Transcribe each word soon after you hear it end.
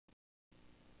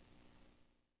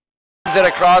it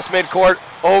across midcourt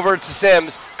over to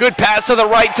Sims. Good pass to the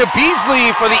right to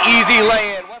Beasley for the easy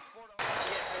lay-in.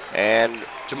 And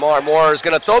Jamar Moore is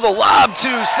going to throw the lob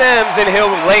to Sims, and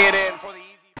he'll lay it in for the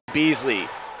easy. Beasley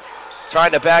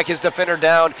trying to back his defender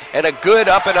down, and a good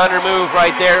up and under move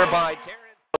right there by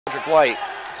Terrence White.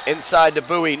 Inside to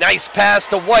Bowie. Nice pass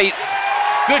to White.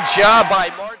 Good job by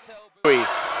Martel Bowie.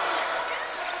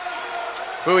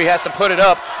 Bowie has to put it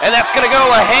up, and that's going to go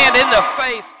a hand in the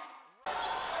face.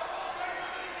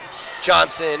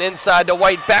 Johnson inside to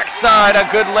White, backside, a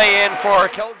good lay-in for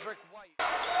Keldrick White.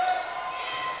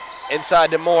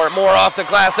 Inside to Moore, Moore off the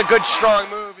glass, a good strong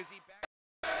move.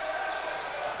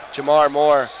 Jamar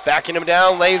Moore backing him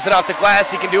down, lays it off the glass,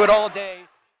 he can do it all day.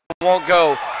 Won't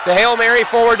go. The Hail Mary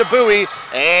forward to Bowie,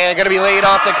 and going to be laid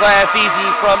off the glass easy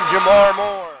from Jamar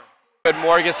Moore. Good,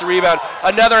 Moore gets the rebound.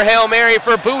 Another Hail Mary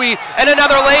for Bowie, and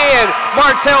another lay-in.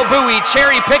 Martel Bowie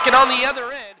cherry picking on the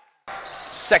other end.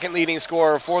 Second leading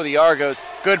scorer for the Argos.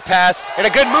 Good pass, and a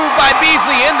good move by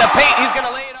Beasley in the paint. He's going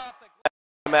to lay it off the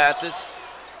glass. Mathis.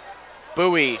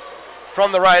 Bowie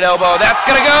from the right elbow. That's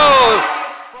going to go.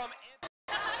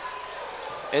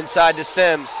 Inside to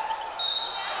Sims.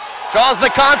 Draws the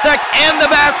contact and the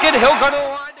basket. He'll go to the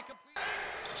line to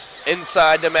complete.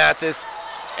 Inside to Mathis.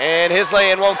 And his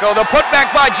lay-in won't go. The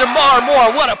putback by Jamar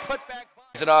Moore. What a putback.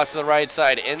 It off to the right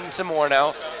side. Into Moore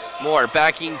now. Moore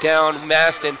backing down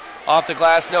Maston. Off the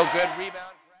glass. No good. Rebound.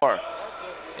 Moore.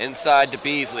 Inside to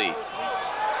Beasley.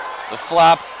 The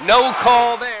flop. No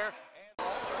call there.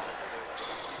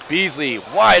 Beasley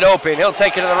wide open. He'll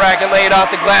take it to the rack and lay it off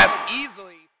the glass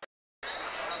easily.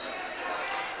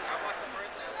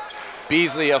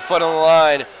 Beasley a foot on the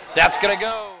line. That's going to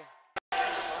go.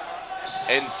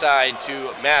 Inside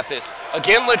to Mathis.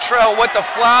 Again, Luttrell with the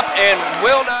flop and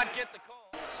will not get the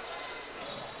call.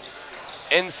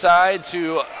 Inside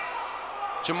to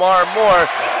Jamar Moore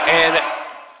and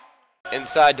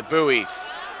inside to Bowie.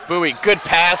 Bowie, good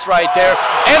pass right there.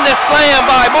 And the slam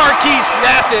by Marquise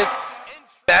Mathis.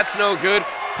 That's no good.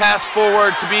 Pass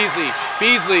forward to Beasley.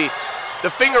 Beasley, the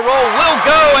finger roll will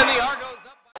go, and the Argos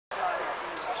up.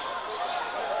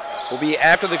 Will be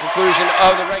after the conclusion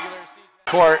of the regular season.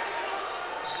 Court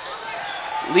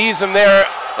leaves him there.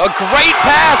 A great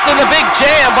pass and a big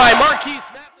jam by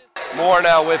Marquise Mathis. Moore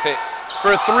now with it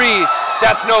for three.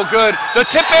 That's no good. The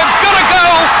tip in's gonna go,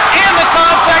 and the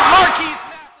contact. Marquise